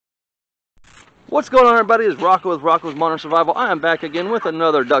What's going on, everybody? It's Rocco with Rocco's Modern Survival. I am back again with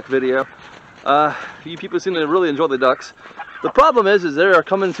another duck video. You people seem to really enjoy the ducks. The problem is they are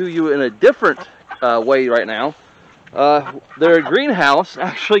coming to you in a different way right now. Their greenhouse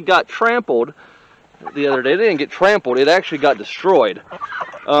actually got trampled the other day. They didn't get trampled, it actually got destroyed.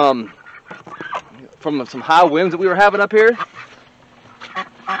 From some high winds that we were having up here.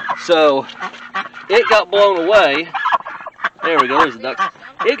 So, it got blown away. There we go, there's the ducks.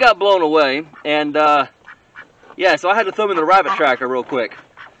 It got blown away, and yeah, so I had to throw them in the rabbit tracker real quick.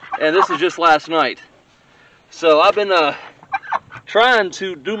 And this is just last night. So I've been trying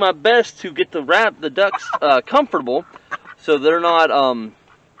to do my best to get the ducks comfortable, so they're not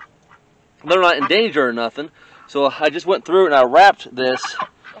in danger or nothing. So I just went through and I wrapped this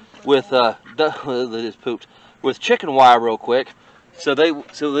with with chicken wire real quick, so they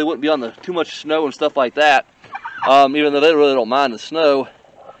wouldn't be on too much snow and stuff like that. Even though they really don't mind the snow.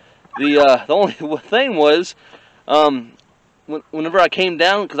 The only thing was, whenever I came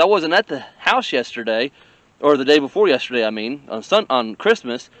down, because I wasn't at the house yesterday, or the day before yesterday, I mean, on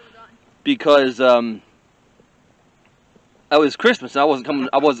Christmas, because it was Christmas and I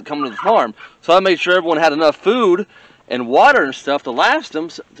wasn't coming to the farm, so I made sure everyone had enough food and water and stuff to last them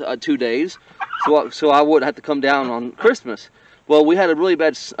 2 days, so I wouldn't have to come down on Christmas. Well, we had a really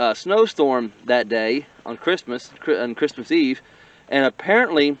bad snowstorm that day on Christmas Eve, and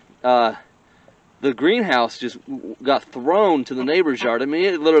apparently the greenhouse just got thrown to the neighbor's yard. I mean,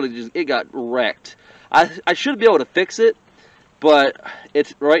 it literally it got wrecked. I should be able to fix it, but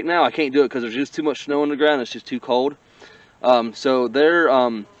right now I can't do it because there's just too much snow on the ground. It's just too cold. So they're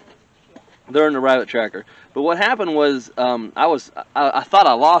in the rabbit tracker. But what happened was I thought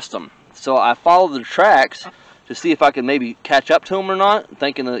I lost them, so I followed the tracks to see if I could maybe catch up to them or not,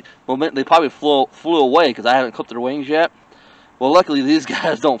 thinking that, well, they probably flew away because I haven't clipped their wings yet. Well, luckily these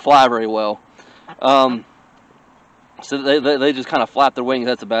guys don't fly very well, so they just kind of flap their wings.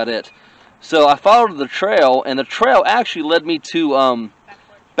 That's about it. So I followed the trail, and the trail actually led me to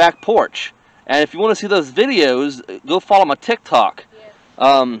back porch. And if you want to see those videos, go follow my TikTok.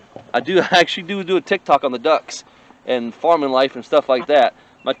 I actually do a TikTok on the ducks and farming life and stuff like that.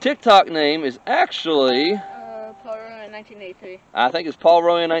 My TikTok name is actually Paul Rowan 1983. I think it's Paul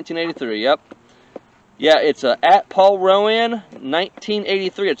Rowan 1983. Yep. Yeah, it's at Paul Rowan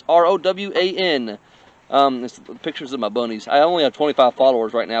 1983. It's R-O-W-A-N. It's pictures of my bunnies. I only have 25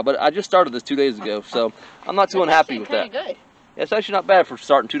 followers right now, but I just started this 2 days ago, so I'm not too unhappy with that. Good. Yeah, it's actually not bad for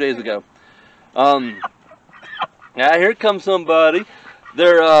starting 2 days ago. Yeah, here comes somebody.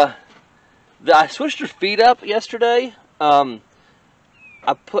 I switched their feed up yesterday.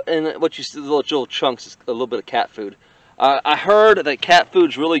 I put in what you see, the little chunks, a little bit of cat food. I heard that cat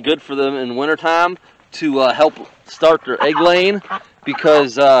food's really good for them in wintertime to help start their egg laying,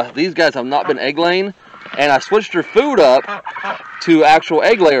 because these guys have not been egg laying, and I switched their food up to actual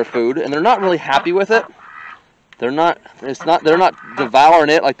egg layer food, and they're not really happy with it. They're not devouring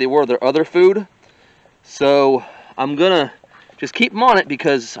it like they were their other food. So I'm gonna just keep them on it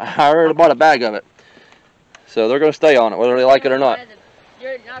because I already bought a bag of it. So they're gonna stay on it whether they like it or not.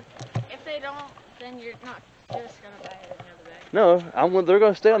 If they don't, then you're not just gonna buy it another bag. No, they're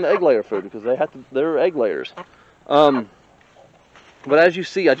gonna stay on the egg layer food because they're egg layers. But as you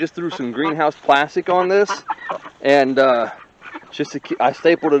see, I just threw some greenhouse plastic on this, and I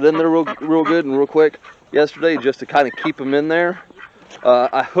stapled it in there real good and real quick yesterday just to kind of keep them in there.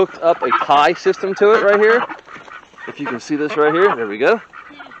 I hooked up a tie system to it right here. If you can see this right here, there we go.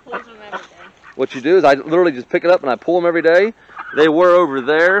 He just pulls them every day. What you do is I literally just pick it up and I pull them every day. They were over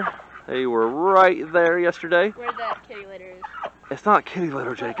there. They were right there yesterday. Where that kitty litter is. It's not kitty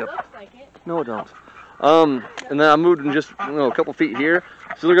litter, Jacob. It looks like it. No, it don't. And then I moved them just a couple feet here.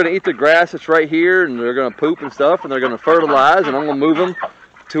 So they're going to eat the grass that's right here, and they're going to poop and stuff, and they're going to fertilize, and I'm going to move them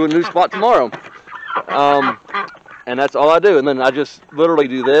to a new spot tomorrow. And that's all I do. And then I just literally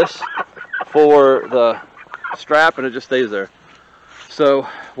do this for the strap, and it just stays there. So,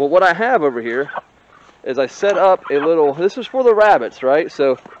 well, what I have over here is I set up a little, this is for the rabbits, right?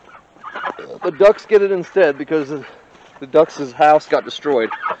 So the ducks get it instead because the ducks' house got destroyed.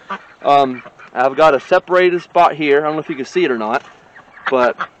 I've got a separated spot here. I don't know if you can see it or not,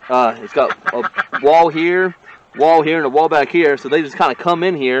 but it's got a wall here, and a wall back here. So they just kind of come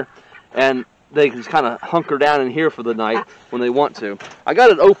in here, and they just kind of hunker down in here for the night when they want to. I got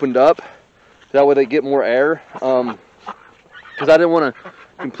it opened up, that way they get more air, because I didn't want to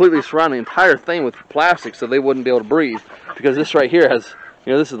completely surround the entire thing with plastic so they wouldn't be able to breathe, because this right here has,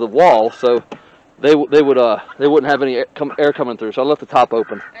 this is the wall, so they wouldn't have any air coming through. So I left the top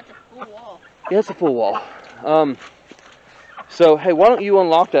open. That's a full wall. Yeah, it's a full wall. So, hey, why don't you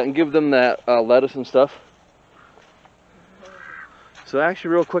unlock that and give them that lettuce and stuff? So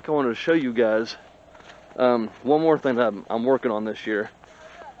actually, real quick, I wanted to show you guys one more thing that I'm working on this year.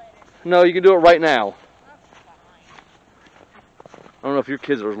 No, you can do it right now. I don't know if your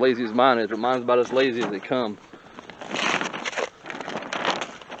kids are as lazy as mine is, but mine's about as lazy as they come.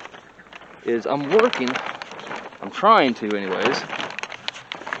 I'm trying to anyways.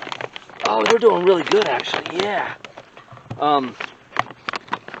 Oh, they're doing really good actually, yeah. I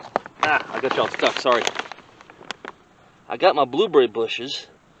got y'all stuck, sorry. I got my blueberry bushes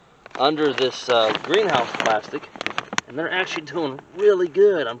under this greenhouse plastic, and they're actually doing really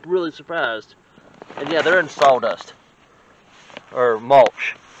good. I'm really surprised. And yeah, they're in sawdust, or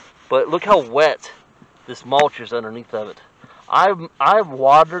mulch. But look how wet this mulch is underneath of it. I've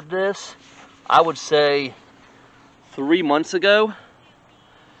watered this, I would say 3 months ago,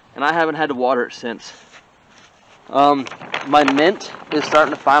 and I haven't had to water it since. My mint is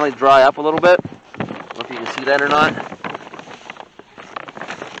starting to finally dry up a little bit. I don't know if you can see that or not.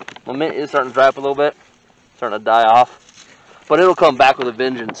 My mint is starting to dry up a little bit, starting to die off, but it'll come back with a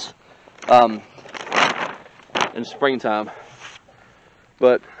vengeance in springtime.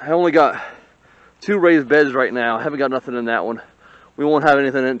 But I only got 2 raised beds right now. I haven't got nothing in that one. We won't have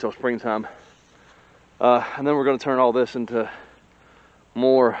anything in it until springtime. And then we're going to turn all this into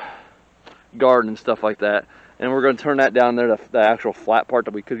more garden and stuff like that. And we're going to turn that down there, the actual flat part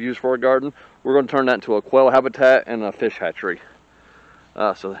that we could use for a garden. We're going to turn that into a quail habitat and a fish hatchery.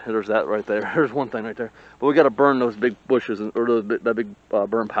 So there's that right there. There's one thing right there. But we got to burn those big bushes, or that big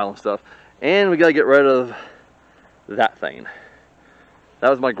burn pile and stuff. And we got to get rid of that thing. That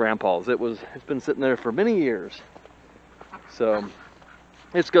was my grandpa's. It's been sitting there for many years. So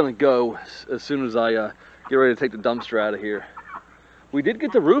it's going to go as soon as I get ready to take the dumpster out of here. We did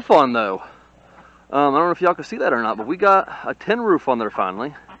get the roof on though. I don't know if y'all can see that or not, but we got a tin roof on there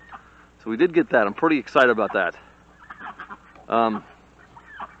finally. So we did get that. I'm pretty excited about that.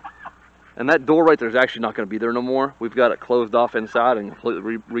 And that door right there is actually not going to be there no more. We've got it closed off inside and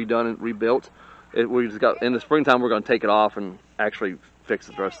completely redone and rebuilt. We just got, in the springtime, we're going to take it off and actually fix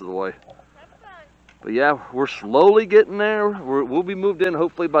it the rest of the way. But yeah, we're slowly getting there. We'll be moved in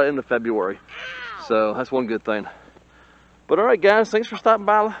hopefully by the end of February. So that's one good thing. But all right, guys, thanks for stopping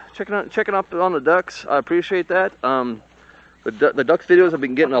by, checking up on the ducks. I appreciate that. The ducks videos have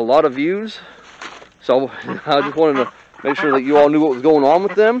been getting a lot of views, so I just wanted to make sure that you all knew what was going on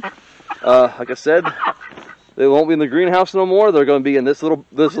with them. Like I said, they won't be in the greenhouse no more. They're going to be in this little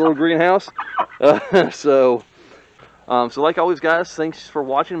greenhouse. So like always, guys, thanks for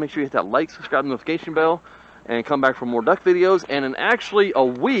watching. Make sure you hit that like, subscribe, notification bell, and come back for more duck videos. And in actually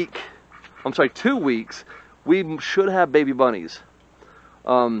 2 weeks, we should have baby bunnies.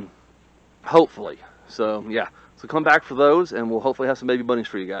 Hopefully. So yeah, so come back for those, and we'll hopefully have some baby bunnies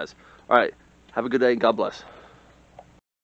for you guys. All right, have a good day, and God bless.